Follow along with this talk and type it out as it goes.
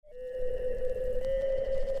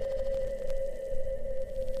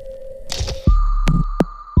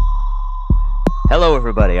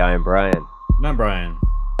everybody. I am Brian, And I'm Brian.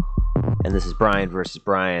 and this is Brian versus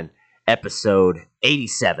Brian, episode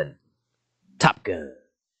 87, Top Gun.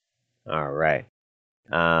 All right.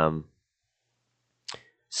 Um,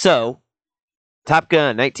 so, Top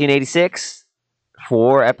Gun 1986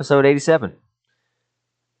 for episode 87.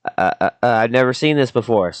 I've never seen this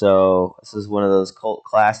before, so this is one of those cult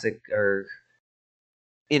classic or,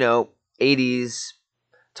 80s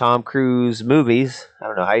Tom Cruise movies. I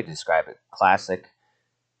don't know how you describe it. Classic.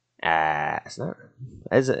 It's not.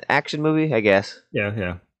 It's an action movie, I guess.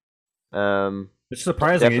 Yeah. Um, It's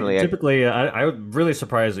surprising. Definitely. Typically, I was really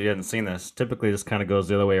surprised that you hadn't seen this. Typically, this kind of goes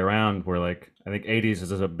the other way around, where like I think '80s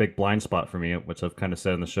is a big blind spot for me, which I've kind of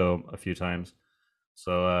said in the show a few times.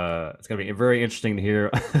 So it's gonna be very interesting to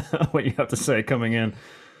hear what you have to say coming in.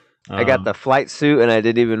 I got the flight suit, and I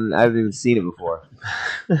haven't even seen it before.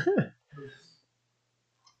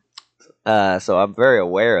 So I'm very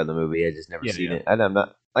aware of the movie. I just never seen it, and I'm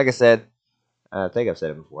not. Like I said, I think I've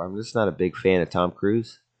said it before. I'm just not a big fan of Tom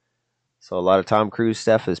Cruise. So a lot of Tom Cruise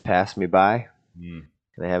stuff has passed me by, and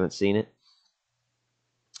I haven't seen it.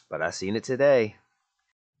 But I seen it today,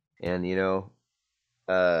 and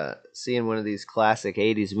seeing one of these classic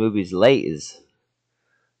 '80s movies late it's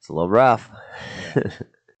a little rough.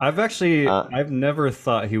 I've never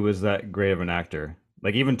thought he was that great of an actor.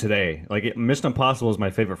 Like even today, like Mission Impossible is my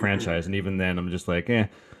favorite franchise, and even then I'm just like, eh.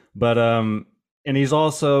 But and he's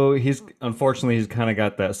unfortunately he's kind of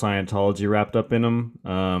got that Scientology wrapped up in him.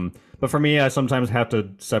 But for me, I sometimes have to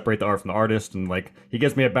separate the art from the artist, and like he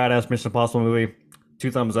gives me a badass Mission Impossible movie, 2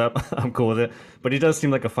 thumbs up, I'm cool with it. But he does seem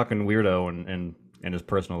like a fucking weirdo in his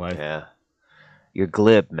personal life. Yeah, you're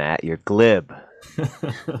glib, Matt. You're glib.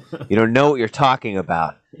 You don't know what you're talking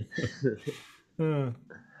about.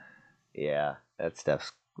 Yeah, that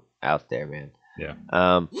stuff's out there, man. Yeah.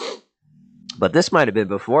 But this might have been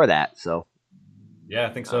before that, so. Yeah, I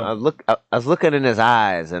think so. I was looking in his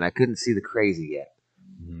eyes, and I couldn't see the crazy yet.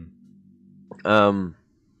 Mm-hmm.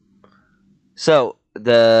 So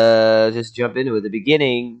just jump into it. The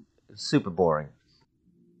beginning, super boring,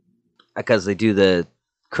 because they do the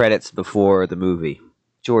credits before the movie.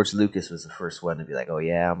 George Lucas was the first one to be like, "Oh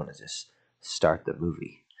yeah, I'm gonna just start the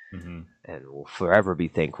movie," and we'll forever be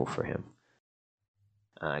thankful for him.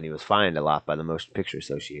 And he was fined a lot by the Motion Picture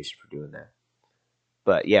Association for doing that.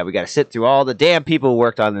 But yeah, we got to sit through all the damn people who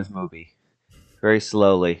worked on this movie very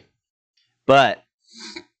slowly. But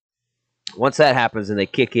once that happens and they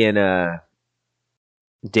kick in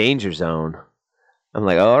Danger Zone, I'm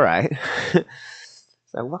like, all right.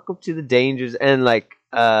 So welcome to the dangers, and like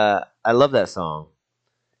I love that song.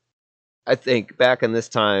 I think back in this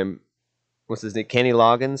time, what's his name? Kenny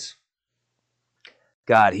Loggins.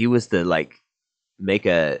 God, he was the make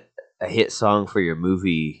a hit song for your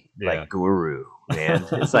movie guru, man.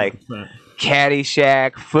 It's like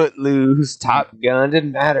Caddyshack, Footloose, Top Gun,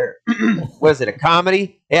 didn't matter. Was it a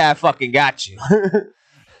comedy? Yeah, I fucking got you.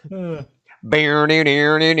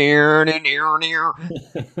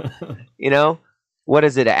 What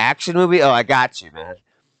is it? An action movie? Oh, I got you, man.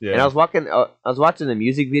 Yeah. And I was watching the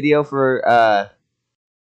music video for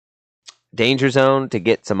Danger Zone to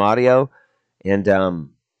get some audio, and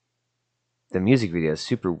the music video is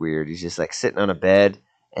super weird. He's just like sitting on a bed,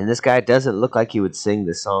 and this guy doesn't look like he would sing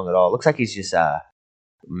this song at all. It looks like he's just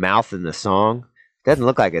mouthing the song. Doesn't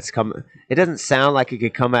look like it's coming. It doesn't sound like it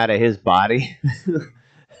could come out of his body.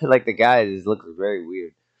 Like the guy just looks very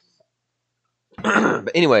weird.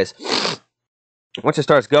 But anyways, once it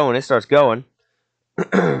starts going.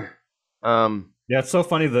 Yeah, it's so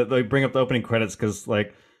funny that they bring up the opening credits because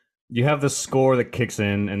like you have this score that kicks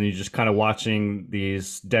in, and you're just kind of watching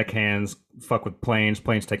these deckhands fuck with planes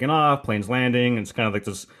taking off, planes landing, and it's kind of like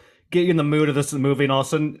this get you in the mood of this movie, and all of a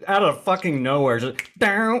sudden, out of fucking nowhere, just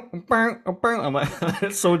down, I'm like,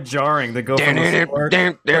 it's so jarring to go from the score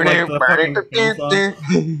to the fucking theme song.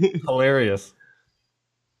 Hilarious.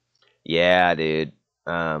 Yeah, dude.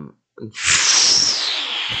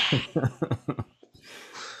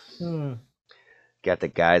 Got the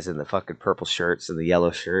guys in the fucking purple shirts and the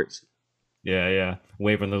yellow shirts. Yeah,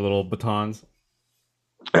 waving their little batons.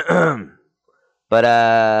 But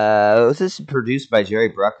this is produced by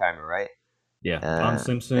Jerry Bruckheimer, right? Yeah, Don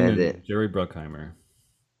Simpson and Jerry Bruckheimer.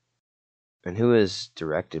 And who is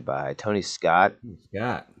directed by Tony Scott?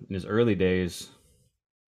 Scott in his early days.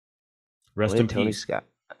 Rest in Tony peace. Scott.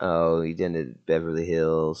 Oh, he did Beverly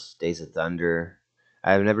Hills, Days of Thunder.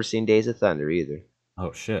 I've never seen Days of Thunder either.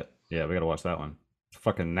 Oh shit! Yeah, we gotta watch that one. It's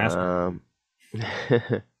fucking NASCAR.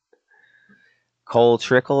 Cole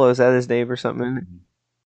Trickle, is that his name or something?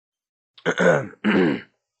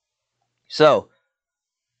 So,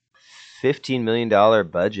 $15 million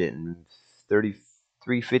budget and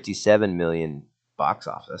 $357 million box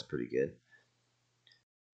office. That's pretty good.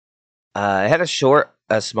 It had a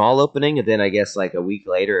small opening, and then I guess like a week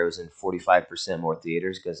later, it was in 45% more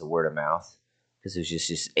theaters because of word of mouth. Because it was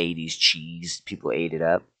just 80s cheese. People ate it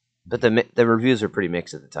up. But the reviews were pretty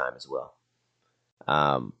mixed at the time as well.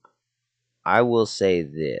 I will say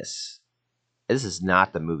this. This is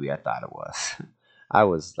not the movie I thought it was. I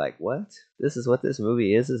was like, what? This is what this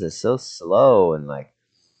movie is? This is so slow. And like,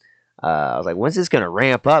 I was like, when's this going to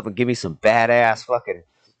ramp up and give me some badass fucking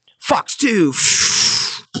Fox 2?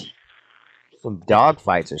 Some dog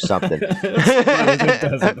fights or something.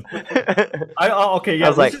 Okay, yeah,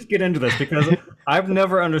 let's just get into this because I've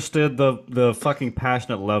never understood the fucking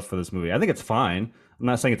passionate love for this movie. I think it's fine. I'm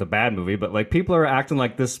not saying it's a bad movie, but like people are acting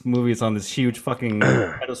like this movie is on this huge fucking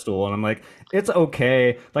pedestal, and I'm like, it's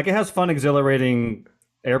okay. Like it has fun, exhilarating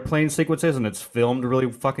airplane sequences, and it's filmed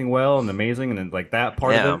really fucking well and amazing, and then, like that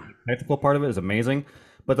part of it, the technical part of it is amazing.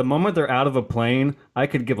 But the moment they're out of a plane, I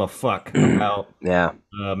could give a fuck about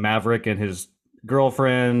Maverick and his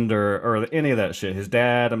girlfriend or any of that shit. His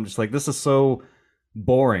dad. I'm just like, this is so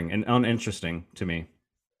boring and uninteresting to me.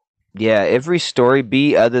 Yeah, every story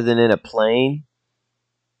beat other than in a plane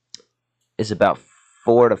is about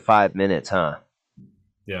 4 to 5 minutes, huh?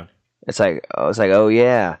 Yeah. It's like, oh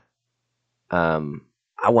yeah, I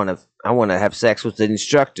want to have sex with the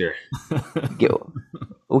instructor.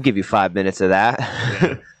 We'll give you 5 minutes of that.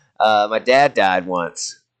 Yeah. My dad died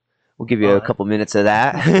once. We'll give you a couple minutes of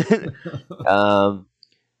that.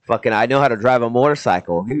 Fucking, I know how to drive a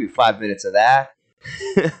motorcycle. We'll give you 5 minutes of that.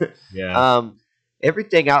 Yeah.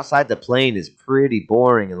 Everything outside the plane is pretty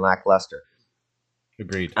boring and lackluster.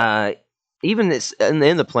 Agreed. Even this in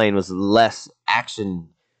the plane was less action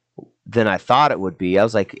than I thought it would be. I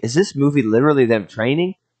was like, is this movie literally them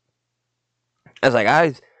training? I was like,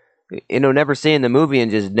 never seeing the movie and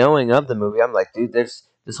just knowing of the movie, I'm like, dude,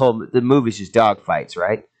 the movie's just dog fights,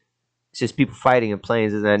 right? It's just people fighting in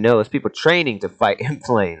planes, and I know it's people training to fight in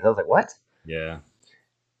planes. I was like, what? Yeah.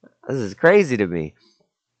 This is crazy to me.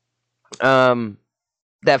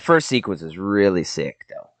 That first sequence is really sick,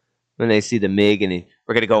 though. When they see the MiG and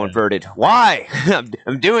we're gonna go inverted. Why?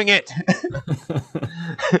 I'm doing it.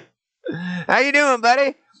 How you doing,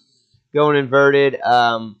 buddy? Going inverted.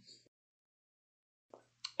 And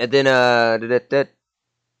then out of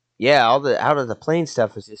the plane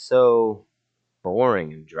stuff is just so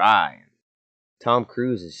boring and dry. Tom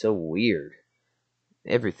Cruise is so weird.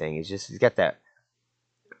 Everything is just, he's got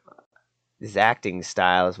his acting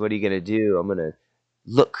style is, what are you gonna do? I'm gonna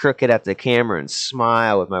look crooked at the camera and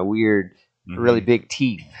smile with my weird, really big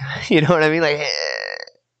teeth. You know what I mean? Like,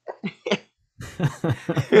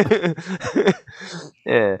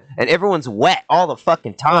 yeah. And everyone's wet all the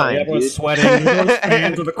fucking time. Everyone's sweating. Those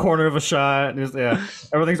fans in the corner of a shot.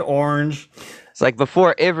 Everything's orange. It's like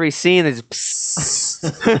before every scene is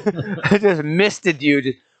I just misted you,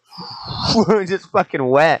 just fucking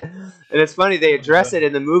wet. And it's funny, they address it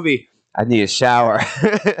in the movie. I need a shower.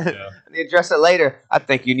 They address it later. I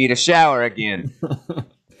think you need a shower again.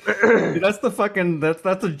 That's a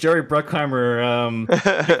Jerry Bruckheimer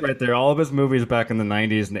right there. All of his movies back in the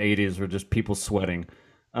 90s and 80s were just people sweating.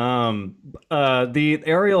 The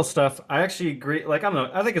aerial stuff, I actually agree. Like, I don't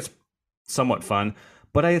know. I think it's somewhat fun,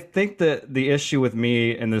 but I think that the issue with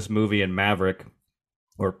me in this movie and Maverick,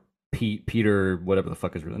 or Peter, whatever the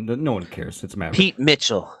fuck is real, no one cares. It's Maverick. Pete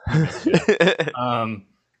Mitchell.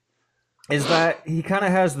 Is that he kind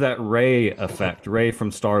of has that Rey effect, Rey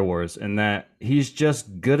from Star Wars, in that he's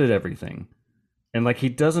just good at everything. And like, he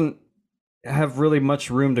doesn't have really much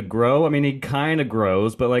room to grow. I mean, he kind of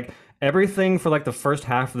grows, but like everything for like the first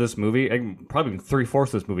half of this movie, probably 3/4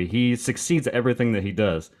 of this movie, he succeeds at everything that he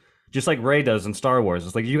does. Just like Rey does in Star Wars.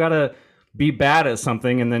 It's like, you gotta be bad at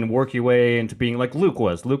something and then work your way into being like Luke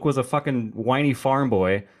was. Luke was a fucking whiny farm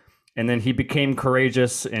boy, and then he became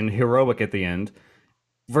courageous and heroic at the end.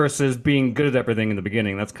 Versus being good at everything in the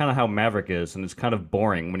beginning. That's kind of how Maverick is, and it's kind of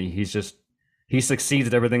boring when he succeeds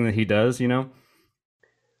at everything that he does, you know?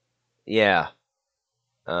 Yeah.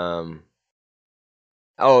 Oh,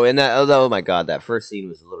 my god, that first scene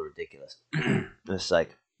was a little ridiculous. It's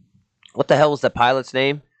like, what the hell was the pilot's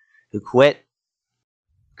name who quit?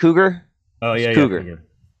 Cougar? Oh, yeah, Cougar.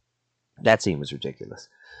 That scene was ridiculous.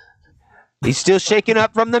 He's still shaking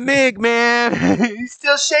up from the MiG, man. He's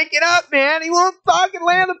still shaking up, man. He won't fucking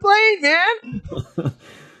land the plane, man.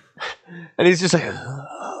 And he's just like,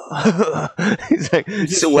 he's like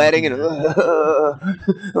sweating and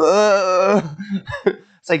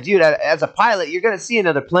it's like, dude, as a pilot, you're gonna see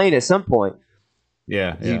another plane at some point.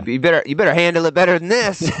 Yeah. You better handle it better than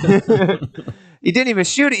this. You didn't even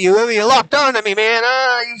shoot at you. You locked on to me,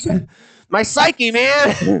 man. my psyche,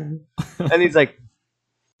 man. And he's like,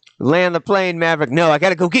 land the plane, Maverick. No, I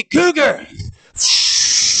gotta go get Cougar.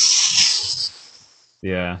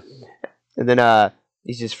 Yeah. And then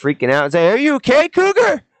he's just freaking out and saying, "Are you okay,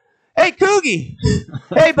 Cougar? Hey, Coogie.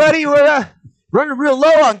 Hey, buddy, we're running real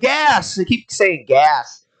low on gas." They keep saying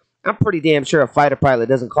gas. I'm pretty damn sure a fighter pilot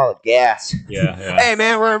doesn't call it gas. Yeah. Hey,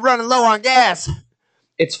 man, we're running low on gas.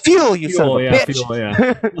 It's fuel, you son of a bitch. Fuel,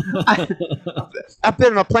 yeah. I've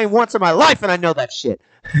been on a plane once in my life, and I know that shit.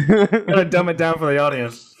 Gotta dumb it down for the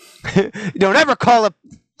audience. You don't ever call it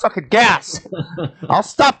fucking gas. I'll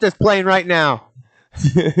stop this plane right now.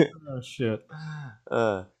 Oh, shit.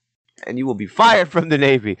 And you will be fired from the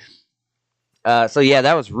Navy. So, yeah,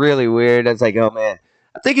 that was really weird. I was like, oh, man,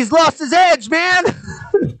 I think he's lost his edge, man.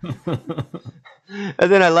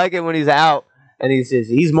 And then I like it when he's out. And he says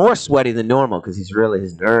he's more sweaty than normal because he's really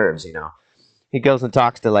his nerves, you know. He goes and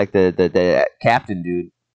talks to like the captain dude.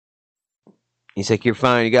 He's like, "You're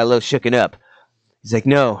fine. You got a little shooken up." He's like,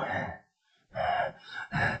 "No,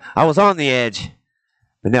 I was on the edge,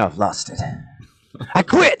 but now I've lost it. I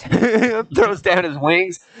quit." Throws down his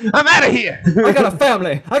wings. "I'm out of here. I got a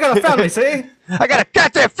family. See? I got a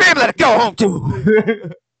goddamn family to go home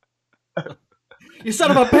to." You son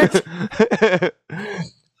of a bitch,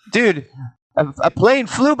 dude. A plane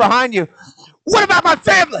flew behind you. What about my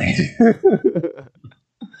family?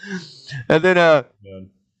 And then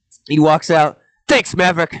he walks out. "Thanks,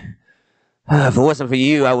 Maverick. If it wasn't for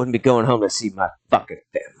you, I wouldn't be going home to see my fucking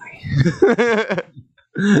family."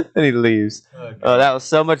 And he leaves. Oh, that was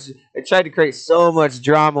so much. They tried to create so much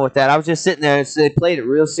drama with that. I was just sitting there, and they played it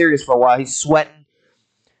real serious for a while. He's sweating,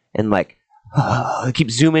 and like, they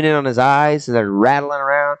keep zooming in on his eyes, and they're rattling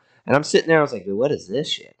around. And I'm sitting there, I was like, "What is this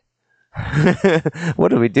shit?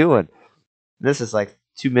 What are we doing?" This is like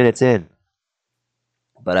 2 minutes in.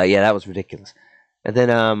 But yeah, that was ridiculous. And then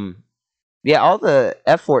yeah, all the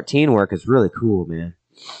F-14 work is really cool, man.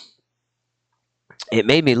 It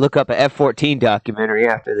made me look up an F-14 documentary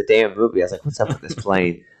after the damn movie. I was like, what's up with this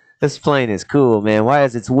plane? This plane is cool, man. Why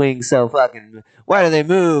is its wings so fucking... Why do they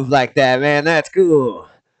move like that, man? That's cool.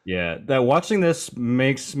 Yeah, that watching this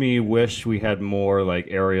makes me wish we had more like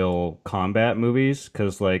aerial combat movies,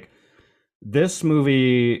 because like this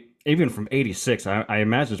movie, even from '86, I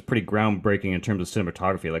imagine it's pretty groundbreaking in terms of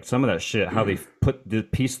cinematography. Like some of that shit, how they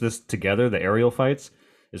piece this together, the aerial fights,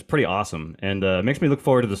 is pretty awesome, and it makes me look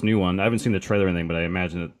forward to this new one. I haven't seen the trailer or anything, but I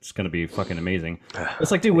imagine it's going to be fucking amazing. It's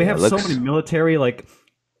like, dude, we have so many military like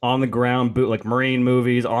on the ground like Marine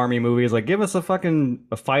movies, Army movies. Like, give us a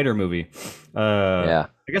fighter movie. Yeah.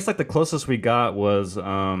 I guess like the closest we got was,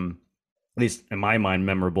 at least in my mind,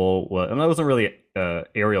 memorable. And that wasn't really an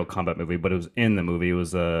aerial combat movie, but it was in the movie. It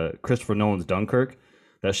was Christopher Nolan's Dunkirk.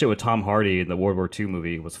 That shit with Tom Hardy in the World War II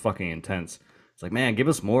movie was fucking intense. It's like, man, give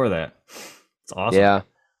us more of that. It's awesome. Yeah.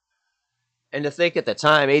 And to think at the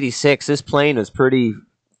time, '86, this plane was pretty...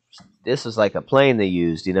 This was like a plane they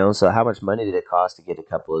used, you know? So how much money did it cost to get a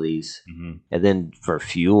couple of these? Mm-hmm. And then for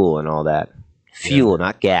fuel and all that. Fuel,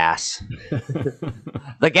 not gas.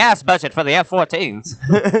 The gas budget for the F-14s.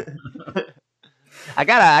 I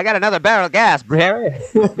got another barrel of gas, Jerry.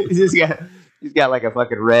 he's got like a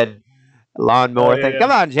fucking red lawnmower thing. Yeah.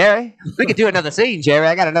 Come on, Jerry. We could do another scene, Jerry.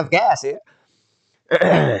 I got enough gas here.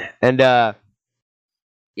 And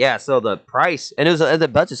yeah, so the price, and the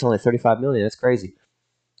budget's only $35 million. That's crazy.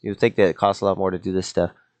 You would think that it costs a lot more to do this stuff.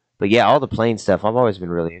 But yeah, all the plane stuff, I've always been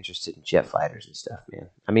really interested in jet fighters and stuff, man.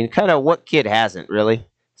 I mean, kind of what kid hasn't, really?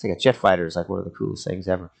 It's like a jet fighter is like one of the coolest things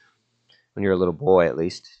ever. When you're a little boy, at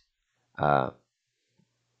least.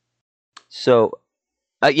 So,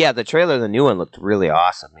 yeah, the trailer of the new one looked really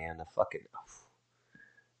awesome, man. The fucking...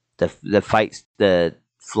 The fights, the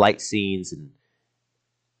flight scenes and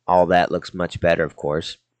all that looks much better, of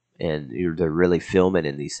course. And they're really filming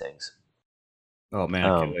in these things. Oh man,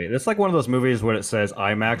 I can't wait. It's like one of those movies where it says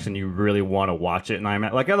IMAX and you really want to watch it in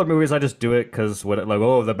IMAX. Like other movies, I just do it because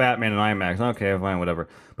the Batman in IMAX. Okay, fine, whatever.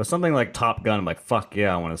 But something like Top Gun, I'm like, fuck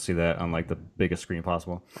yeah, I want to see that on like the biggest screen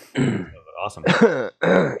possible. Awesome.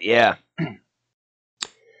 Yeah.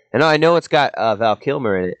 And I know it's got Val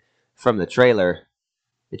Kilmer in it from the trailer.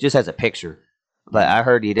 It just has a picture. But I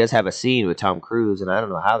heard he does have a scene with Tom Cruise, and I don't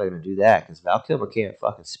know how they're going to do that because Val Kilmer can't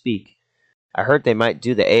fucking speak. I heard they might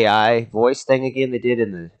do the AI voice thing again they did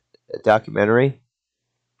in the documentary.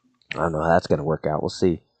 I don't know how that's going to work out. We'll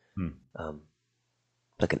see.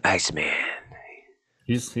 Like an Iceman.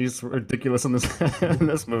 He's ridiculous in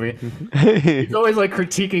this movie. He's always like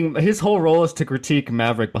critiquing. His whole role is to critique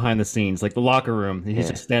Maverick behind the scenes, like the locker room. He's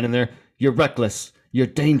just standing there. You're reckless. You're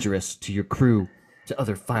dangerous to your crew, to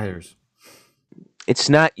other fighters. It's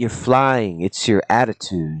not your flying, it's your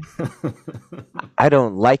attitude. I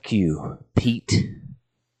don't like you, Pete.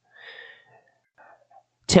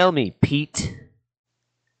 Tell me, Pete,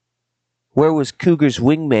 where was Cougar's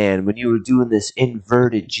wingman when you were doing this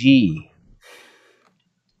inverted G?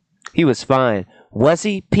 He was fine. Was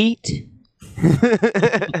he, Pete?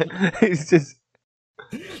 He's just...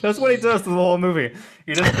 That's what he does through the whole movie.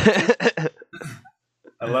 He just...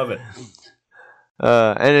 I love it.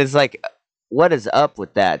 And it's like, what is up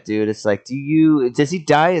with that, dude? It's like, does he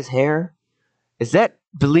dye his hair? Is that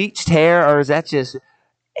bleached hair, or is that just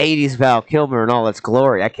 80s Val Kilmer in all its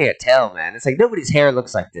glory? I can't tell, man. It's like nobody's hair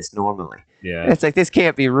looks like this normally. Yeah. It's like, this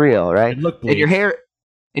can't be real, right? And your hair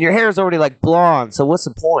is already like blonde, so what's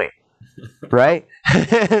the point? Right?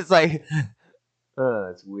 It's like,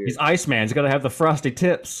 it's weird. He's Iceman. He's got to have the frosty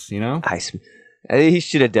tips, you know? Iceman. He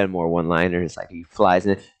should have done more one-liners. Like, he flies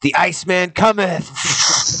in. The Iceman cometh.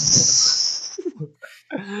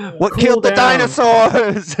 What killed the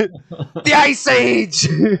dinosaurs? The Ice Age.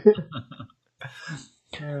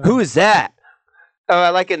 Who is that? Oh, I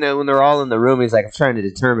like it when they're all in the room. He's like, I'm trying to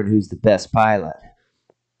determine who's the best pilot.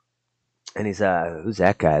 And he's, who's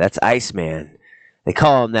that guy? That's Iceman. They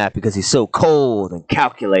call him that because he's so cold and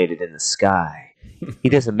calculated in the sky. He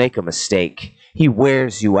doesn't make a mistake. He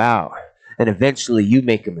wears you out. And eventually you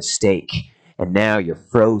make a mistake. And now you're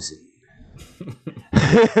frozen.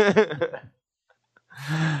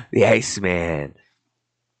 The Iceman.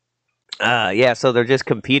 Yeah, so they're just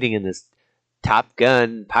competing in this Top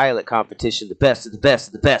Gun pilot competition. The best of the best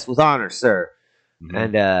of the best with honor, sir.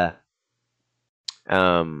 Mm-hmm.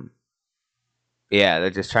 And, yeah, they're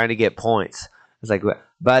just trying to get points. It's like,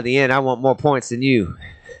 by the end, I want more points than you.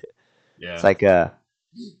 Yeah. It's like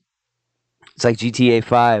GTA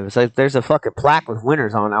 5. It's like there's a fucking plaque with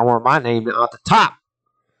winners on it. I want my name at the top,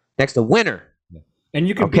 next to winner. And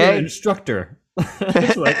you can be an instructor.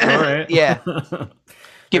 It's like, all right. Yeah.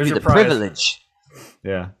 Give you the privilege.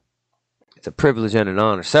 Yeah. It's a privilege and an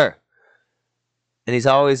honor, sir. And he's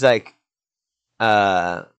always like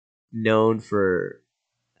known for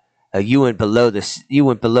you went below the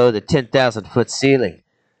 10,000-foot ceiling,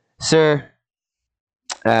 sir.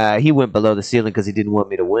 He went below the ceiling because he didn't want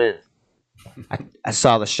me to win. I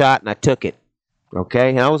saw the shot and I took it.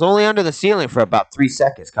 Okay, and I was only under the ceiling for about 3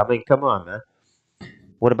 seconds. Come on, man.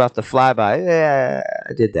 What about the flyby? Yeah,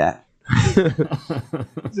 I did that.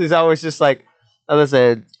 He's always just like, there's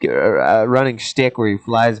a running shtick where he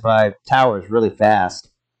flies by towers really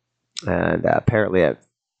fast, and apparently it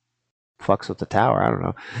fucks with the tower. I don't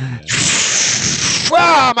know.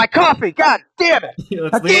 Wow, my coffee! God damn it! Yeah,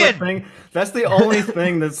 that's the only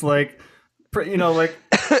thing that's like, you know, like,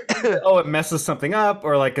 oh, it messes something up,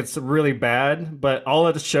 or like it's really bad. But all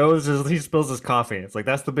it shows is he spills his coffee. It's like,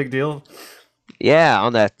 that's the big deal. Yeah,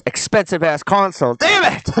 on that expensive ass console. Damn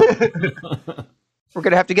it! We're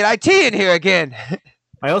gonna have to get IT in here again.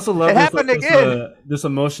 I also love this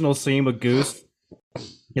emotional scene with Goose.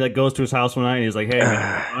 He like goes to his house one night and he's like, "Hey,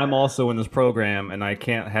 man, I'm also in this program, and I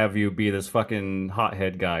can't have you be this fucking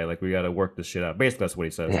hothead guy. Like, we got to work this shit out." Basically, that's what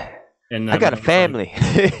he says. And I got a family.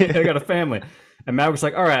 Like, I got a family. And Maverick's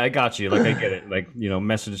like, "All right, I got you. Like, I get it. Like, you know,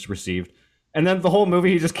 message received." And then the whole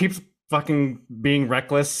movie, he just keeps fucking being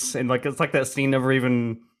reckless, and like, it's like that scene never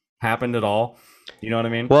even happened at all. You know what I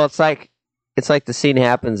mean? Well, it's like the scene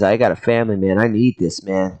happens. I got a family, man. I need this,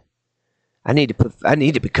 man. I need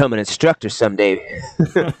to become an instructor someday.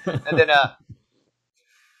 And then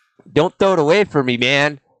don't throw it away for me,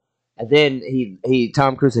 man. And then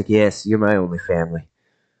Tom Cruise like, yes, you're my only family.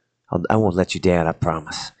 I won't let you down, I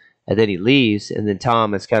promise. And then he leaves, and then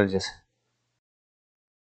Tom is kind of just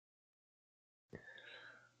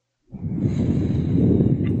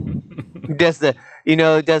does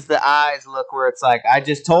the eyes look where it's like, I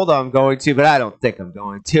just told him I'm going to, but I don't think I'm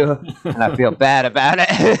going to, and I feel bad about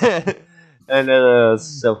it. And it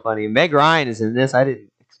was so funny. Meg Ryan is in this. I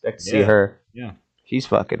didn't expect to see her. Yeah. She's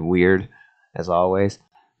fucking weird, as always.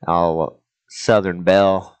 Oh, Southern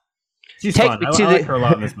Belle. She's fun. I like her a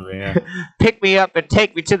lot in this movie, yeah. Pick me up and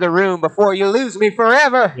take me to the room before you lose me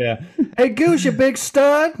forever. Yeah. Hey, Goose, you big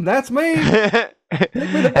stud. That's me. Take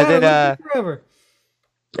me to bed forever.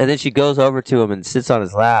 And then she goes over to him and sits on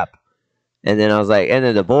his lap. And then I was like, and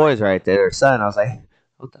then the boy's right there, her son. I was like,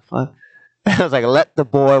 what the fuck? I was like, let the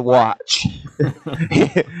boy watch.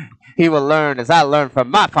 He will learn as I learned from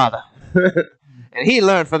my father. And he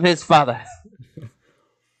learned from his father.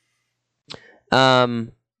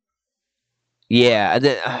 Yeah,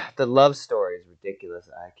 the love story is ridiculous.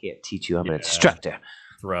 I can't teach you. I'm an instructor.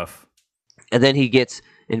 It's rough. And then he gets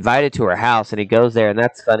invited to her house, and he goes there, and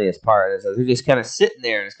that's the funniest part. Is they're just kind of sitting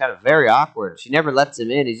there, and it's kind of very awkward. She never lets him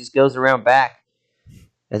in. He just goes around back,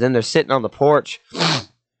 And then they're sitting on the porch,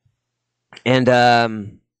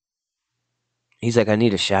 and he's like, "I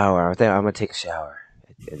need a shower. I think I'm gonna take a shower."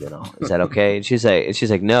 And then is that okay? And she's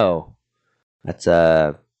like, "No, that's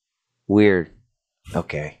weird."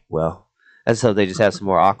 Okay, well, and so they just have some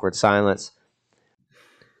more awkward silence,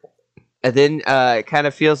 and then it kind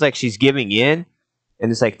of feels like she's giving in, and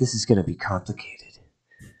it's like, "This is gonna be complicated."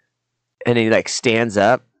 And he like stands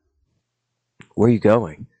up. "Where are you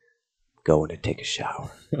going?" "Going to take a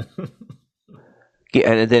shower."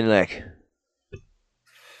 And then like,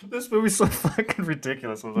 this movie's so fucking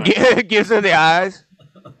ridiculous. Gives him the eyes,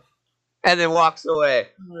 and then walks away.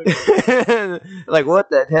 Like,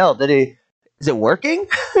 what the hell? Is it working?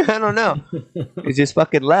 I don't know. He just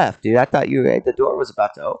fucking left, dude. I thought the door was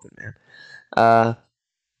about to open, man.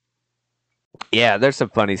 Yeah, there's some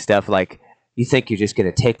funny stuff. Like, you think you're just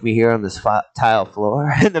gonna take me here on this tile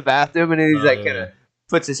floor in the bathroom, and then he's kind of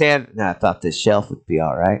puts his hand. No, I thought this shelf would be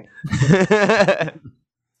all right.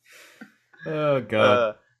 Oh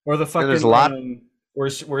god. Or the fucking there's a lot where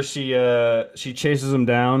she chases him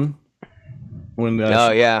down when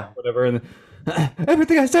whatever, and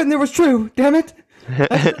everything I said in there was true. Damn it!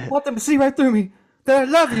 I just want them to see right through me that I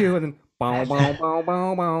love you. And then bow, bow, bow,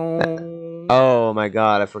 bow, bow. Oh my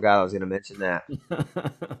god, I forgot I was gonna mention that.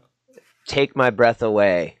 Take My Breath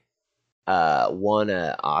Away won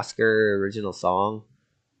an Oscar original song.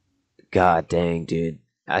 God dang, dude.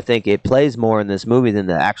 I think it plays more in this movie than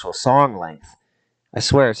the actual song length. I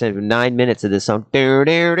swear, it's 9 minutes of this song.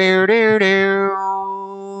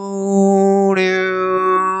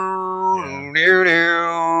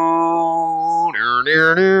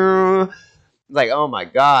 Like, oh my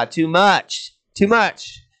god, too much.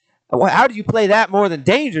 How do you play that more than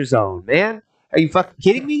Danger Zone, man? Are you fucking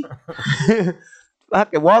kidding me?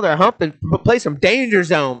 Fucking while they're humping, play some Danger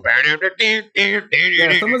Zone.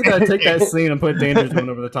 Yeah, someone's got to take that scene and put Danger Zone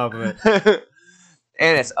over the top of it.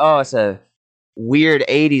 And it's a weird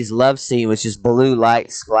 80s love scene with just blue light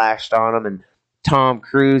splashed on him, and Tom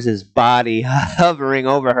Cruise's body hovering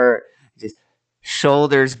over her, just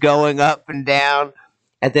shoulders going up and down,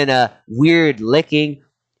 and then a weird licking.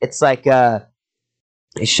 It's like they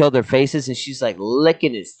show their faces, and she's like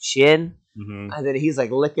licking his chin, and then he's like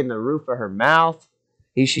licking the roof of her mouth.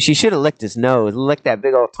 She should have licked his nose. Licked that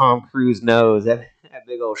big old Tom Cruise nose. That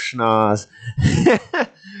big old schnoz.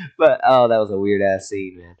 But that was a weird ass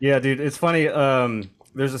scene, man. Yeah, dude, it's funny.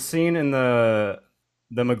 There's a scene in the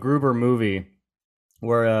MacGruber movie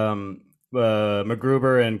where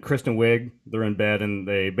MacGruber and Kristen Wiig, they're in bed and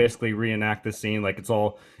they basically reenact the scene. Like, it's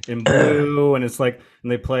all in blue, and it's like,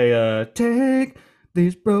 and they play "Take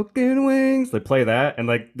These Broken Wings." They play that, and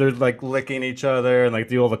like they're like licking each other and like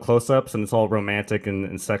do all the close-ups, and it's all romantic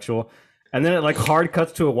and sexual. And then it like hard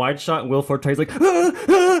cuts to a wide shot, and Will Forte's like, like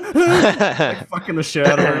fucking the shit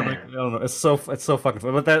out of her. Like, I don't know, it's so fucking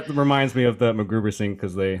fun. But that reminds me of the MacGruber scene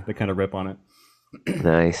because they kind of rip on it.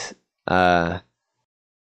 Nice. And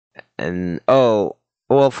I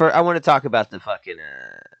want to talk about the fucking.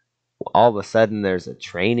 All of a sudden, there's a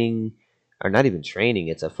training, or not even training.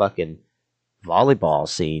 It's a fucking volleyball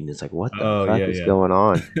scene. It's like, what the fuck is going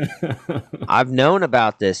on? I've known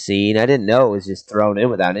about this scene. I didn't know it was just thrown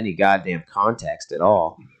in without any goddamn context at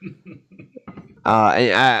all.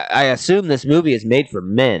 And I assume this movie is made for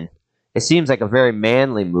men. It seems like a very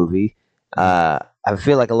manly movie. I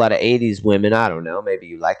feel like a lot of 80s women, I don't know, maybe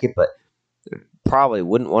you like it, but probably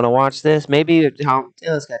wouldn't want to watch this. Maybe it's got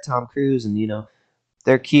Tom Cruise and,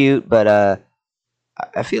 they're cute, but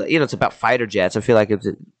I feel like, it's about fighter jets. I feel like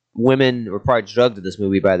women were probably drugged to this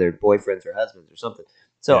movie by their boyfriends or husbands or something.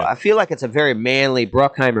 So I feel like it's a very manly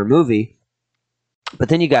Bruckheimer movie. But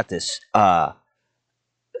then you got this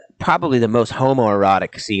probably the most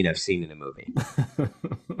homoerotic scene I've seen in a movie.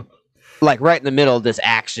 Like right in the middle of this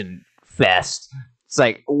action fest. It's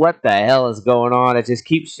like, what the hell is going on? It just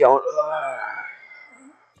keeps showing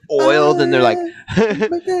oiled, and they're like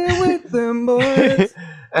with them boys.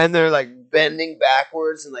 And they're like bending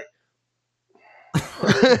backwards and like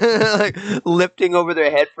like lifting over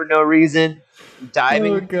their head for no reason,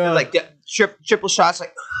 diving, like triple shots,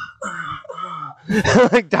 like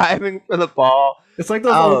like diving for the ball. It's like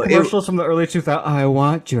those old commercials from the early 2000s. I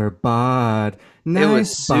want your bod. Nice. It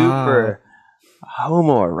was super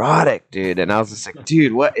homoerotic, dude. And I was just like,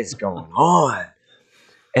 dude, what is going on?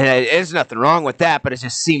 And there's nothing wrong with that, but it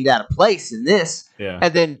just seemed out of place in this. Yeah.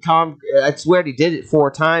 And then Tom, I swear he did it 4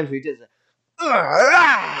 times. He did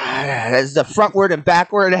that's the frontward and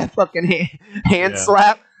backward fucking hand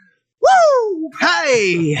slap. Woo!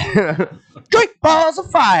 Hey! Drink balls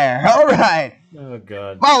of fire. All right. Oh,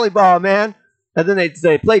 God. Volleyball, man. And then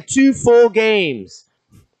they played 2 full games.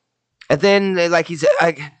 And then like he's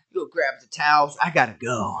like, go grab the towels. I gotta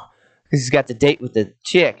go because he's got the date with the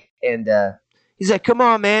chick, and he's like, come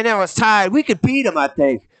on, man. Now it's tied. We could beat him. I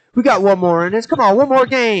think we got one more in this. Come on, one more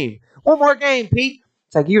game, Pete.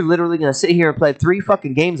 It's like, you're literally gonna sit here and play 3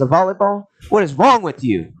 fucking games of volleyball? What is wrong with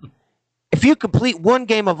you? If you complete 1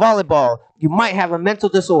 game of volleyball, you might have a mental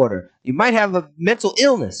disorder. You might have a mental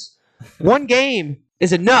illness. 1 game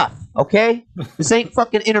is enough, okay? This ain't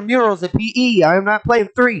fucking intramurals at PE. I am not playing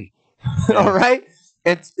 3. All right?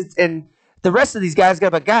 And the rest of these guys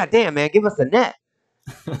got, but goddamn, man, give us the net.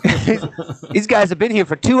 These guys have been here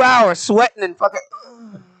for 2 hours sweating and fucking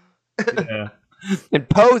and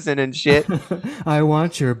posing and shit. I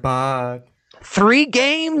want your bod. 3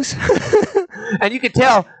 games? And you could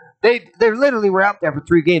tell they literally were out there for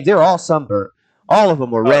 3 games. They were all sunburned. All of them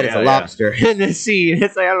were red as a lobster in the scene.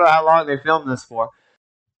 It's like, I don't know how long they filmed this for.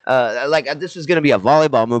 Like this was gonna be a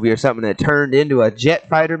volleyball movie or something that turned into a jet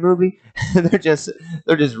fighter movie. they're just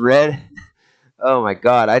red. Oh my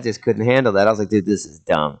god, I just couldn't handle that. I was like, dude, this is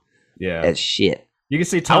dumb. Yeah, that's shit. You can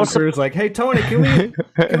see Tom Cruise like, hey Tony, we don't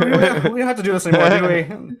have to do this anymore, do we?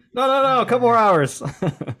 No, a couple more hours.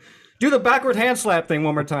 Do the backward hand slap thing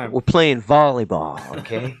one more time. We're playing volleyball,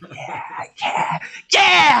 okay?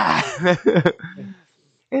 yeah.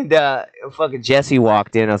 And fucking Jessie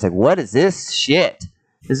walked in. I was like, what is this shit?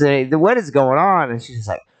 What is going on? And she's just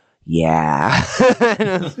like, yeah.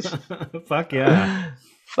 Fuck yeah.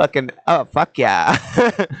 Fucking, oh, fuck yeah.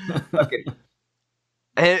 Fucking.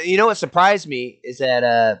 And you know what surprised me is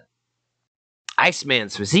that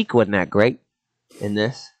Iceman's physique wasn't that great in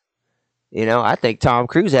this. You know, I think Tom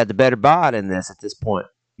Cruise had the better bod in this at this point.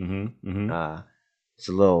 It's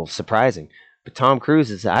a little surprising. But Tom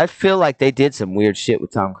Cruise I feel like they did some weird shit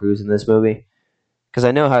with Tom Cruise in this movie. Because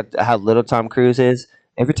I know how little Tom Cruise is.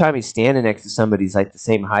 Every time he's standing next to somebody, he's like the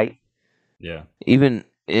same height. Yeah. Even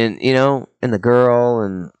in the girl,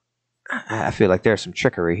 and I feel like there's some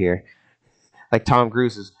trickery here. Like Tom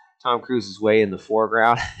Cruise is way in the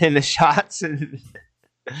foreground in the shots, and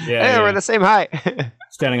we're the same height.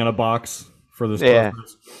 Standing on a box for this. Yeah.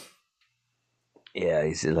 Yeah,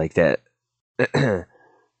 he's like that. They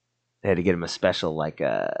had to get him a special, like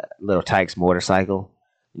Little Tikes motorcycle.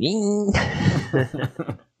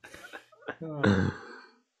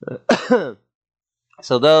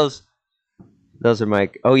 So those are my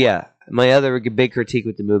other big critique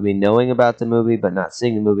with the movie, knowing about the movie but not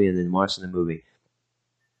seeing the movie and then watching the movie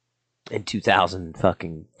in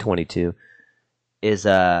 2022 is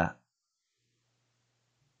the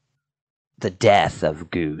death of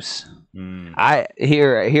Goose. I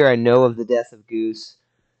know of the death of Goose.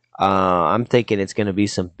 I'm thinking it's going to be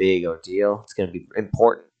some big ordeal. It's going to be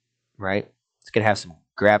important, right? It's going to have some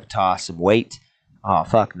gravitas, some weight. Oh,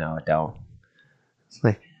 fuck no, it don't. It's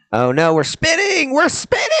like, oh no, we're spinning! Ah!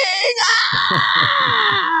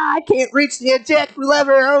 I can't reach the eject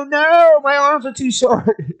lever. Oh no, my arms are too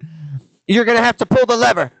short. You're going to have to pull the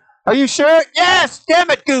lever. Are you sure? Yes!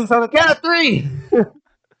 Damn it, Goose, on the count of 3.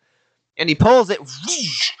 And he pulls it.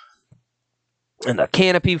 And the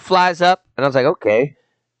canopy flies up. And I was like, okay.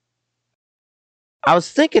 I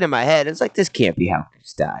was thinking in my head, it's like, this can't be how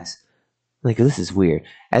Goose dies. Like, this is weird.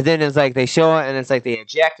 And then it's like, they show it, and it's like they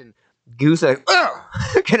eject, and Goose like, oh,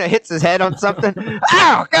 kind of hits his head on something.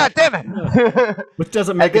 Ow, god damn it. Which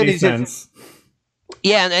doesn't make any sense.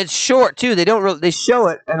 Yeah, and it's short, too. They show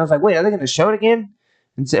it, and I was like, wait, are they going to show it again?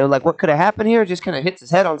 And so, like, what could have happened here? Just kind of hits his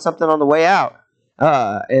head on something on the way out.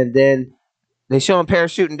 And then they show him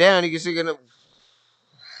parachuting down. You can see gonna.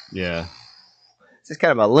 Yeah. It's just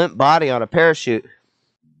kind of a limp body on a parachute.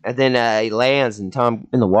 And then he lands in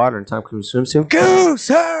the water, and Tom Cruise swims to him. Goose!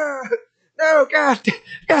 No, god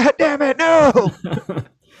damn it, no!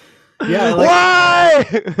 Yeah, why?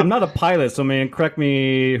 I'm not a pilot, so correct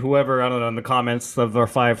me, whoever, I don't know, in the comments of our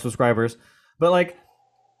 5 subscribers. But like,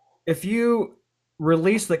 if you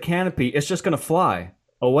release the canopy, it's just gonna fly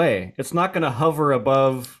away. It's not gonna hover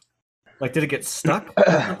above. Like, did it get stuck or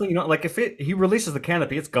something? You know, like if he releases the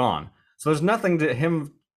canopy, it's gone. So there's nothing to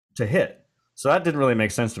him to hit. So that didn't really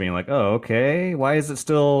make sense to me. Like, oh, okay, why is it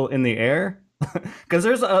still in the air? Because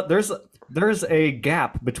there's a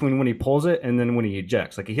gap between when he pulls it and then when he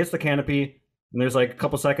ejects. Like, he hits the canopy, and there's like a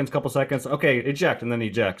couple seconds. Okay, eject, and then he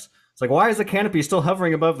ejects. It's like, why is the canopy still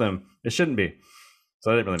hovering above them? It shouldn't be.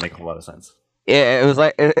 So that didn't really make a whole lot of sense. Yeah, it was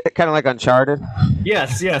like kind of like Uncharted.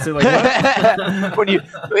 Yes. Like, what? when you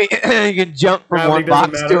can jump from one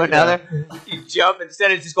box to another, you jump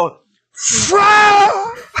instead of just going.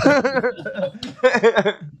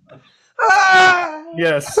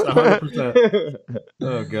 Yes, 100%.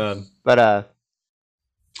 Oh god. But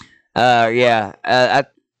yeah, I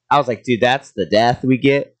was like, dude, that's the death we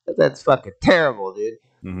get. That's fucking terrible, dude.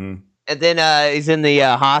 Mm-hmm. And then he's in the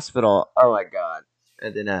hospital. Oh my god!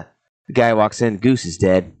 And then the guy walks in. Goose is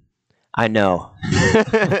dead. I know.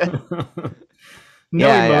 No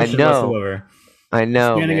yeah, emotion I know. whatsoever. I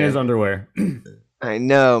know. Standing man. in his underwear. I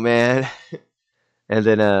know, man. And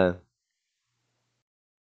then oh,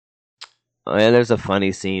 yeah, there's a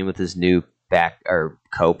funny scene with his new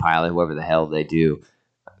co-pilot, whoever the hell they do.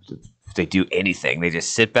 If they do anything, they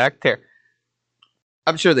just sit back there.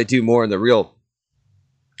 I'm sure they do more in the real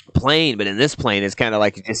plane, but in this plane, it's kind of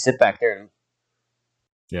like you just sit back there and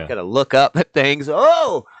kind of look up at things.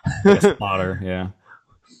 Oh, like a spotter, yeah.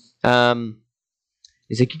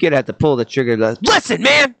 He's like, you're gonna have to pull the trigger. Listen,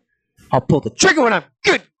 man, I'll pull the trigger when I'm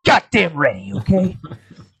good, goddamn ready. Okay,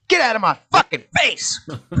 get out of my fucking face.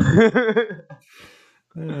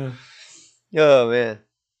 Oh man,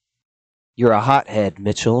 you're a hothead,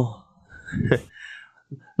 Mitchell.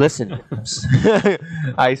 Listen,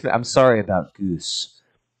 I'm sorry about Goose.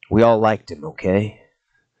 We all liked him, okay?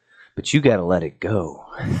 But you gotta let it go.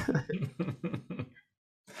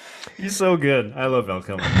 He's so good. I love Val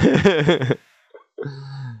Kilmer.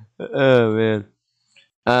 Oh man.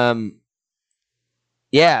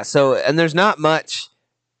 Yeah. So, and there's not much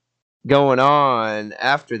going on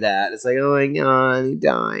after that. It's like, oh my god, he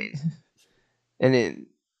died, and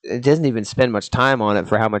it doesn't even spend much time on it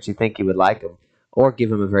for how much you think you would like him or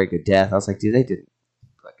give him a very good death. I was like, dude, they didn't.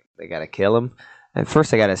 They gotta kill him. And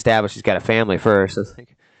first, they gotta establish he's got a family first. So it's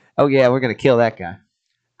like, oh yeah, we're gonna kill that guy.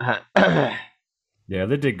 Yeah,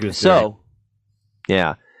 they did good. So,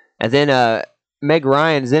 yeah, and then Meg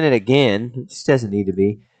Ryan's in it again. She doesn't need to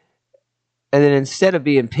be. And then instead of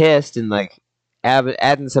being pissed and like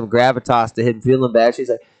adding some gravitas to him feeling bad, she's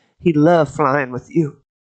like, he loved flying with you.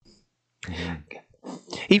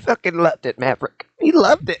 He fucking loved it, Maverick. He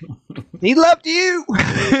loved it. He loved you.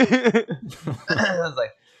 I was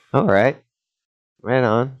like, all right. Right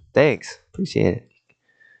on. Thanks. Appreciate it.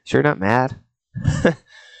 Sure not mad.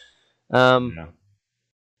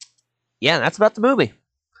 Yeah, that's about the movie.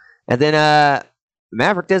 And then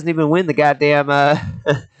Maverick doesn't even win the goddamn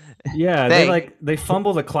yeah, thing. they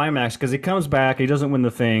fumble the climax because he comes back, he doesn't win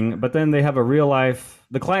the thing, but then they have a real life.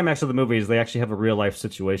 The climax of the movie is they actually have a real life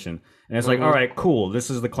situation, and it's like, all right, cool.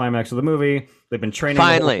 This is the climax of the movie. They've been training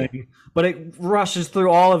finally, the whole thing, but it rushes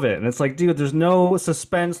through all of it, and it's like, dude, there's no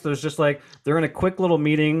suspense. There's just like they're in a quick little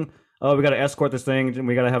meeting. Oh, we got to escort this thing, and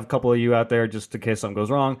we got to have a couple of you out there just in case something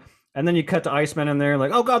goes wrong. And then you cut to Iceman in there,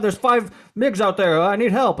 like, oh god, there's 5 MiGs out there. I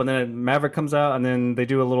need help. And then Maverick comes out, and then they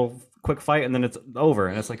do a little quick fight, and then it's over.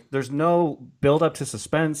 And it's like there's no build up to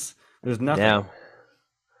suspense. There's nothing. Yeah.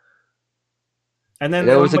 And then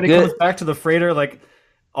when he comes back to the freighter, like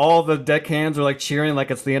all the deckhands are like cheering, like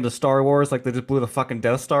it's the end of Star Wars, like they just blew the fucking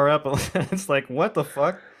Death Star up. It's like, what the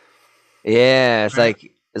fuck? Yeah, it's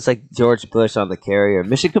like George Bush on the carrier.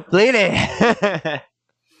 Mission completed.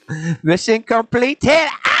 Mission completed.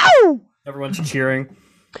 Ow! Everyone's cheering.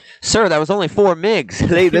 Sir, that was only 4 MiGs.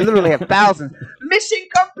 They literally have thousands. Mission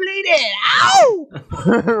completed.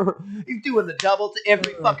 Ow! He's doing the double to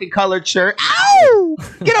every fucking colored shirt. Ow!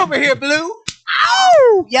 Get over here, blue.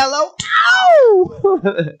 Ow! Yellow. Ow!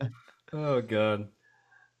 Oh god.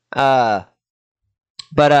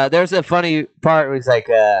 But there's a funny part where he's like,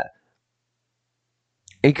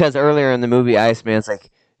 because earlier in the movie, Iceman's like,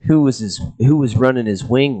 who was running his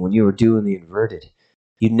wing when you were doing the inverted?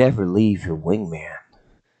 You never leave your wingman.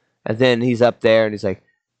 And then he's up there and he's like,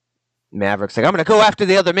 Maverick's like, I'm gonna go after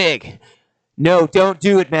the other MiG. No, don't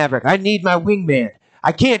do it, Maverick. I need my wingman.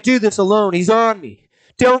 I can't do this alone. He's on me.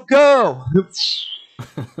 Don't go.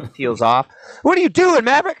 Peels off. What are you doing,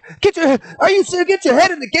 Maverick? Get your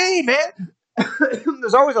head in the game, man.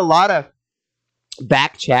 There's always a lot of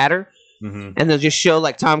back chatter. Mm-hmm. And they'll just show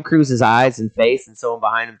like Tom Cruise's eyes and face and someone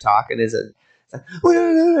behind him talking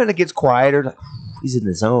and it gets quieter. Like, he's in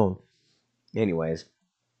the zone. Anyways.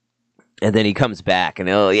 And then he comes back and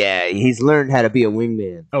oh yeah, he's learned how to be a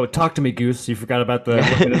wingman. Oh, talk to me, Goose. You forgot about the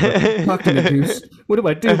talk to me, Goose. What do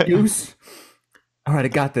I do, Goose? All right, I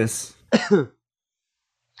got this.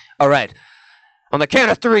 All right. On the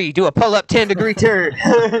count of 3, do a pull-up 10-degree turn.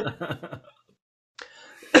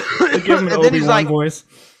 Give him an Obi-Wan voice.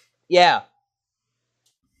 Yeah.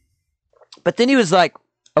 But then he was like,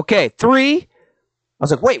 okay, 3. I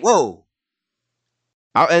was like, wait, whoa.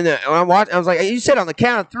 And then when I was like, you said on the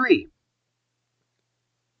count of 3.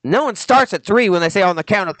 No one starts at 3 when they say on the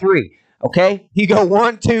count of 3. Okay? You go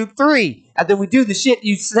 1, 2, 3. And then we do the shit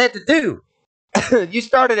you said to do. You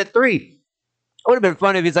started at 3. It would have been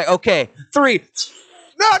funny if he's like, okay, 3.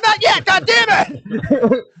 No, not yet. God damn it.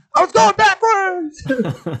 I was going backwards.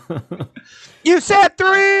 You said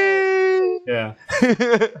 3. Yeah.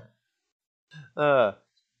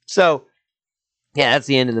 So, yeah, that's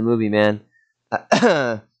the end of the movie, man.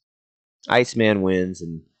 Iceman wins,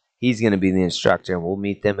 and he's going to be the instructor, and we'll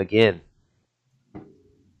meet them again.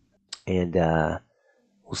 And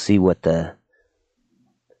we'll see what the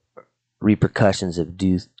repercussions of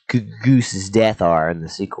Goose's death are in the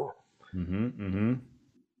sequel. And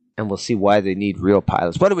we'll see why they need real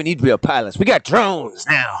pilots. Why do we need real pilots? We got drones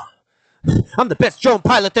now. I'm the best drone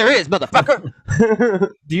pilot there is, motherfucker.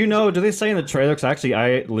 Do they say in the trailer, because actually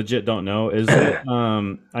I legit don't know, is it,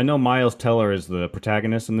 I know Miles Teller is the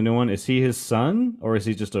protagonist in the new one. Is he his son, or is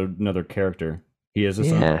he just another character? He is his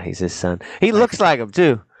son? Yeah, he's his son. He looks like him,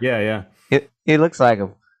 too. Yeah. He looks like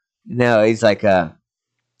him. No, he's like, I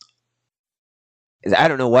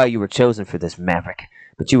don't know why you were chosen for this, Maverick,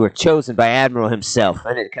 but you were chosen by Admiral himself.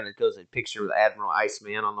 And it kind of goes a picture with Admiral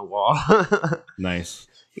Iceman on the wall. Nice.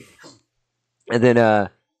 And then,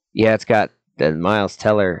 it's got Miles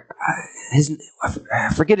Teller.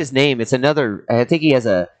 I forget his name. It's another. I think he has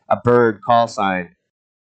a bird call sign.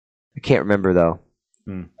 I can't remember though.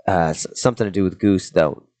 Something to do with Goose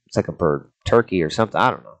though. It's like a bird, turkey or something.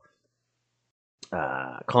 I don't know.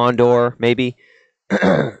 Condor maybe.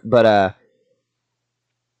 But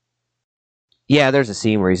there's a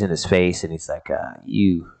scene where he's in his face and he's like,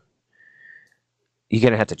 "You're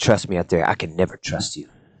gonna have to trust me out there. I can never trust you.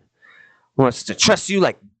 Wants to trust you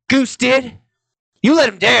like Goose did. You let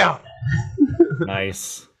him down."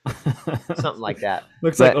 Nice. Something like that.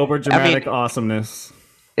 Looks like over dramatic awesomeness.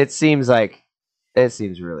 It seems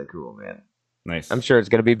really cool, man. Nice. I'm sure it's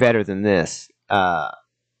gonna be better than this.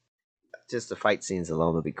 Just the fight scenes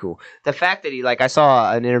alone will be cool. The fact that I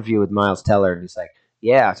saw an interview with Miles Teller and he's like,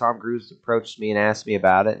 "Yeah, Tom Cruise approached me and asked me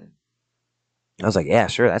about it." I was like, "Yeah,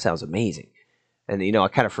 sure, that sounds amazing." And I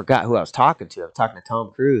kind of forgot who I was talking to. I was talking to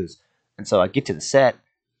Tom Cruise. And so I get to the set,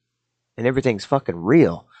 and everything's fucking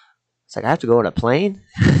real. It's like, I have to go on a plane?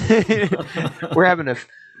 We're having a... It's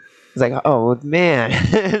like, oh, man.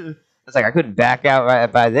 It's like, I couldn't back out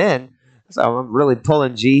right by then. So I'm really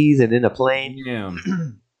pulling G's and in a plane. Yeah.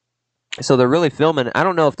 So they're really filming... I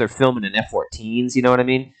don't know if they're filming in F-14s, you know what I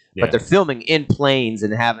mean? Yeah. But they're filming in planes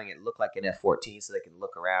and having it look like an F-14 so they can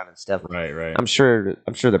look around and stuff. Right. I'm sure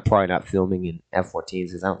they're probably not filming in F-14s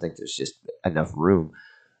because I don't think there's just enough room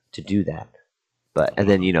to do that. But and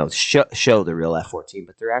then show the real F-14,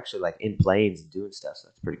 but they're actually like in planes and doing stuff, so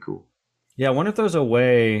that's pretty cool. Yeah, I wonder if there's a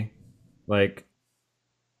way, like,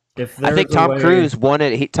 if I think Tom Cruise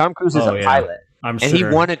wanted. Tom Cruise is a pilot, I'm sure, and he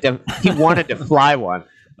wanted to fly one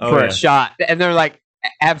for a shot, and they're like,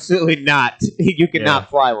 absolutely not. You cannot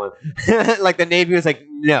fly one. Like the Navy was like,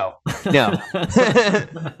 no.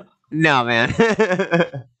 No, man.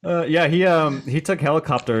 He took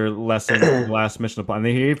helicopter lessons in the last Mission Apollo. I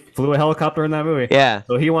mean, he flew a helicopter in that movie. Yeah.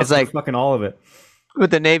 So he wants to fucking all of it.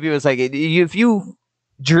 But the Navy was like, if you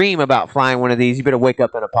dream about flying one of these, you better wake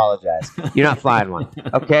up and apologize. You're not flying one,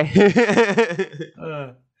 okay?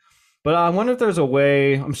 But I wonder if there's a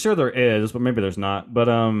way. I'm sure there is, but maybe there's not. But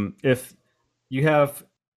if you have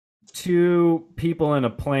two people in a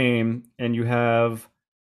plane and you have...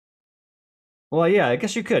 Well, yeah, I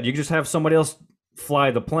guess you could. You could just have somebody else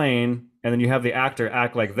fly the plane, and then you have the actor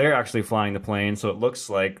act like they're actually flying the plane, so it looks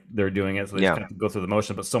like they're doing it. So they just kind of go through the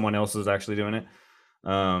motion, but someone else is actually doing it.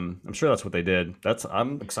 I'm sure that's what they did.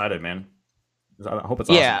 I'm excited, man. I hope it's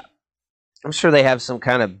awesome. Yeah, I'm sure they have some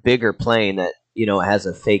kind of bigger plane that has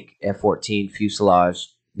a fake F-14 fuselage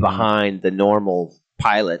behind the normal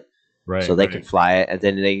pilot, right? So they can fly it, and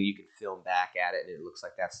then you can film back at it, and it looks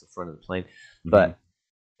like that's the front of the plane, but.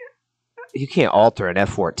 You can't alter an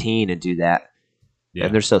F-14 and do that. Yeah.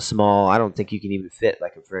 And they're so small, I don't think you can even fit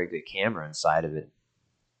like a very good camera inside of it.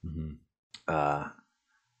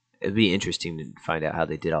 It'd be interesting to find out how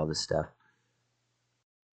they did all this stuff.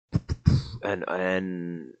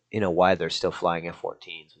 And why they're still flying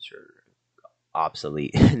F-14s, which are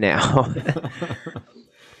obsolete now.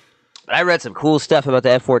 But I read some cool stuff about the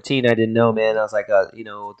F-14 I didn't know, man. I was like,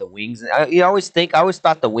 the wings. I always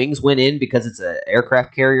thought the wings went in because it's an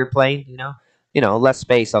aircraft carrier plane, less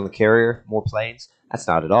space on the carrier, more planes. That's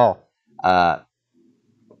not at all.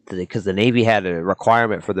 Because the Navy had a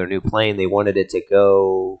requirement for their new plane. They wanted it to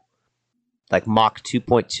go like Mach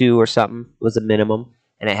 2.2 or something was a minimum.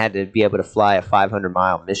 And it had to be able to fly a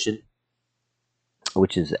 500-mile mission,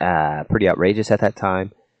 which is pretty outrageous at that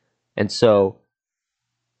time. And so...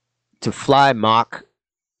 to fly Mach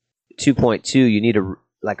 2.2, you need a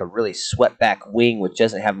really swept back wing which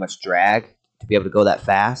doesn't have much drag to be able to go that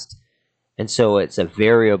fast. And so it's a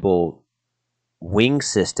variable wing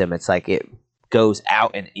system. It's like it goes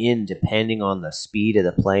out and in depending on the speed of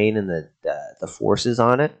the plane and the forces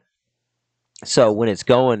on it. So when it's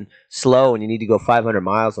going slow and you need to go 500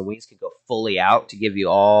 miles, the wings can go fully out to give you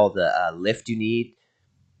all the lift you need,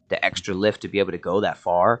 the extra lift to be able to go that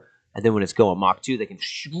far. And then when it's going Mach 2, they can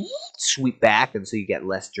sweep back, and so you get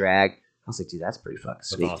less drag. I was like, dude, that's pretty fucking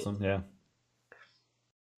sweet. That's awesome, yeah.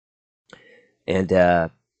 And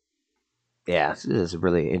yeah, this is a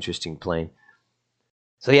really interesting plane.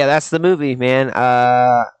 So yeah, that's the movie, man.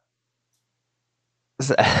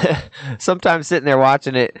 Sometimes sitting there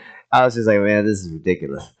watching it, I was just like, man, this is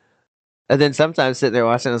ridiculous. And then sometimes sitting there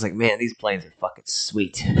watching, I was like, man, these planes are fucking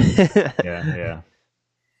sweet. Yeah.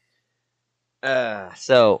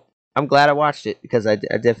 So I'm glad I watched it because I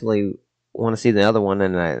definitely want to see the other one,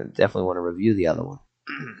 and I definitely want to review the other one.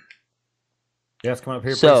 Yeah, it's coming up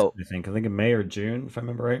here. So I think in May or June, if I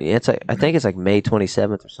remember right. Yeah, I think it's like May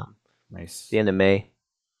 27th or something. Nice. The end of May.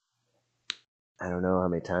 I don't know how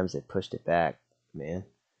many times they pushed it back, man.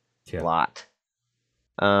 Yeah. A lot.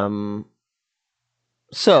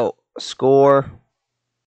 So score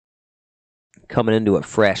coming into it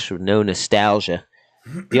fresh with no nostalgia.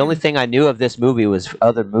 The only thing I knew of this movie was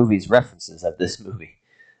other movies' references of this movie.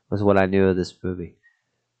 Was what I knew of this movie.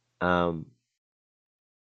 And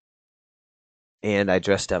I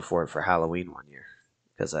dressed up for it for Halloween one year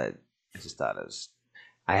because I just thought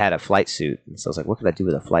I had a flight suit, and so I was like, what could I do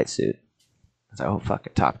with a flight suit? I was like, oh,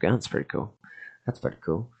 fucking Top Gun's pretty cool. That's pretty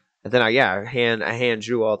cool. And then I hand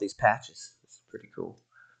drew all these patches. It's pretty cool.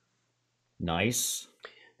 Nice.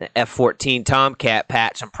 The F-14 Tomcat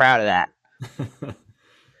patch. I'm proud of that.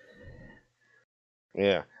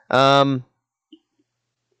 Yeah.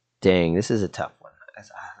 Dang, this is a tough one.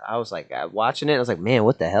 I was like watching it. I was like, man,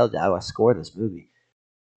 what the hell did I score this movie?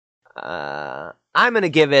 I'm gonna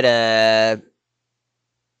give it a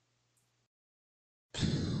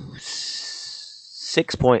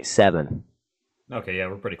 6.7. Okay, yeah,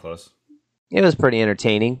 we're pretty close. It was pretty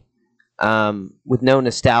entertaining. With no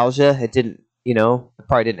nostalgia, it didn't. It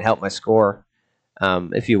probably didn't help my score.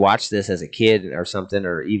 If you watch this as a kid or something,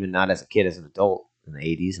 or even not as a kid, as an adult in the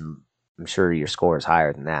 80s, and I'm sure your score is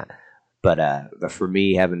higher than that. But for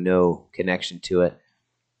me, having no connection to it,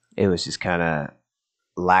 it was just kind of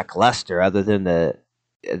lackluster. Other than the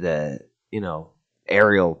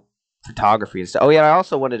aerial photography and stuff. Oh yeah, I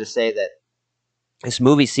also wanted to say that this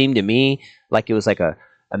movie seemed to me like it was like a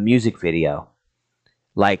music video.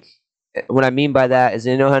 Like, what I mean by that is,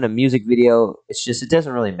 how in a music video, it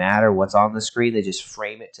doesn't really matter what's on the screen. They just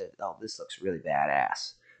frame it to, oh, this looks really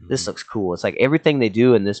badass. Mm-hmm. This looks cool. It's like everything they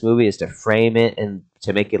do in this movie is to frame it and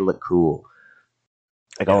to make it look cool.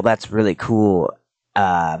 Like, oh, that's really cool.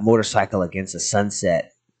 Motorcycle against the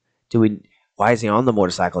sunset. Why is he on the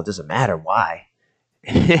motorcycle? It doesn't matter why.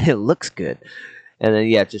 It looks good. And then,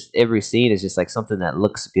 yeah, just every scene is just like something that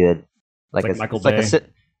looks good. Like Michael Bay.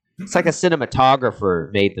 It's like a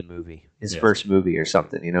cinematographer made the movie, his first movie or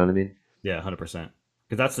something. You know what I mean? Yeah, 100%.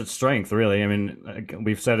 Because that's its strength, really. I mean,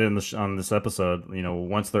 we've said it on this episode.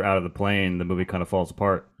 Once they're out of the plane, the movie kind of falls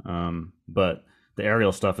apart. But the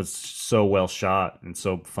aerial stuff is so well shot and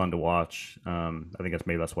so fun to watch. I think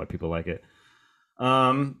that's why people like it.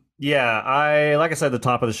 Yeah, like I said at the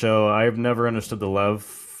top of the show, I've never understood the love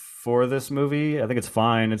for this movie. I think it's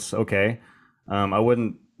fine. It's okay. I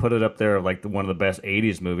wouldn't put it up there like one of the best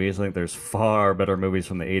 80s movies. I think there's far better movies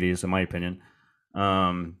from the 80s, in my opinion.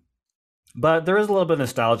 But there is a little bit of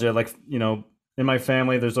nostalgia. Like, in my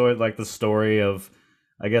family, there's always like the story of,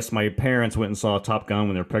 I guess my parents went and saw Top Gun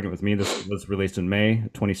when they were pregnant with me. This was released in May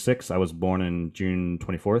 26th. I was born in June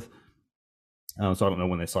 24th. So I don't know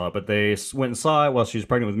when they saw it, but they went and saw it while she was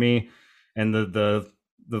pregnant with me. And the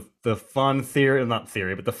fun theory, not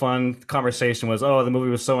theory, but the fun conversation was, oh, the movie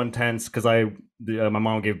was so intense because my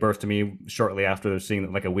mom gave birth to me shortly after seeing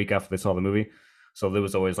it, like a week after they saw the movie. So there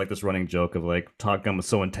was always like this running joke of like Top Gun was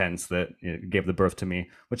so intense that it gave the birth to me,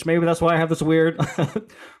 which maybe that's why I have this weird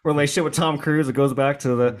relationship with Tom Cruise. It goes back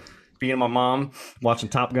to the being my mom watching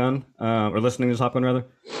Top Gun or listening to Top Gun rather.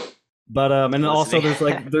 But and also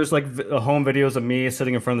there's like home videos of me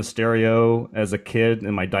sitting in front of the stereo as a kid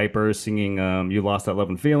in my diapers singing "You Lost That Love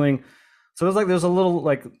and Feeling." So there's a little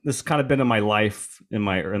like this kind of been in my life in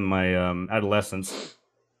my adolescence.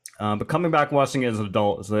 But coming back watching it as an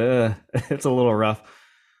adult, it's a little rough.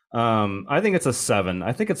 I think it's a 7.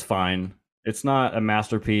 I think it's fine. It's not a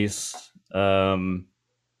masterpiece. Yeah,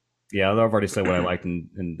 I've already said what I liked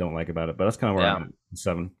and don't like about it, but that's kind of where I'm at.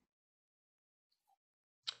 7.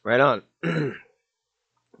 Right on.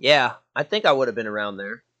 Yeah, I think I would have been around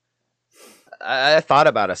there. I thought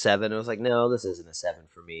about a 7. I was like, no, this isn't a 7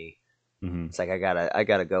 for me. Mm-hmm. It's like I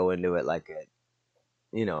gotta go into it like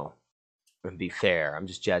and be fair. I'm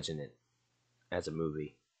just judging it as a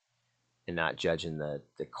movie and not judging the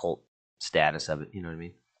cult status of it. You know what I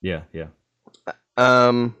mean? Yeah, yeah.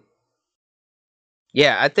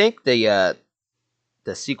 Yeah, I think the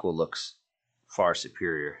sequel looks far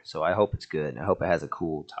superior, so I hope it's good. I hope it has a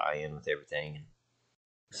cool tie-in with everything and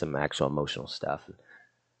some actual emotional stuff.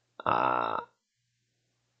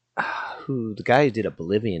 Who the guy who did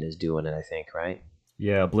Oblivion is doing it, I think, right?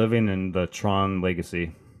 Yeah, Oblivion and the Tron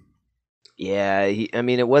Legacy. Yeah, I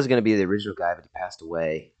mean, it was going to be the original guy, but he passed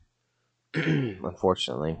away,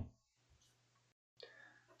 unfortunately.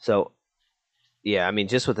 So, yeah, I mean,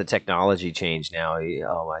 just with the technology change now,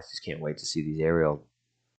 I just can't wait to see these aerial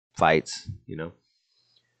fights. You know.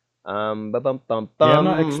 Yeah, I'm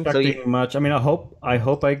not expecting much. I mean, I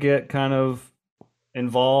hope I get kind of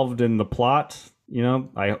involved in the plot. You know,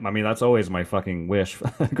 I mean that's always my fucking wish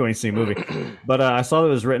going to see a movie. But I saw it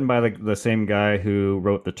was written by the same guy who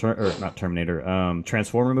wrote not Terminator,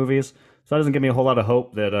 Transformer movies. So that doesn't give me a whole lot of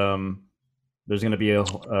hope that there's going to be a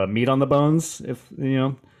meat on the bones, if you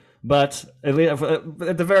know. But at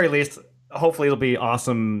the very least, hopefully it'll be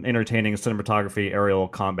awesome, entertaining cinematography, aerial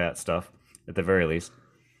combat stuff. At the very least.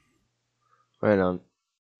 Right on.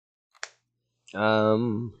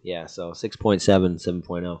 Yeah, so 6.7,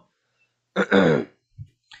 7.0.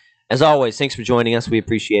 As always, thanks for joining us. We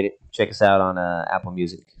appreciate it. Check us out on Apple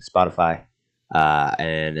Music, Spotify,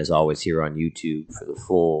 and as always here on YouTube for the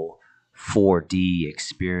full 4D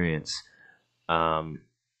experience.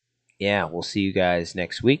 Yeah, we'll see you guys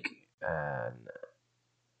next week, and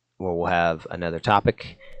where we'll have another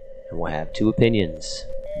topic, and we'll have 2 opinions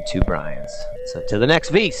and 2 Brians. So to the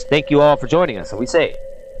next feast, thank you all for joining us. And we say,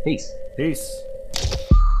 peace. Peace.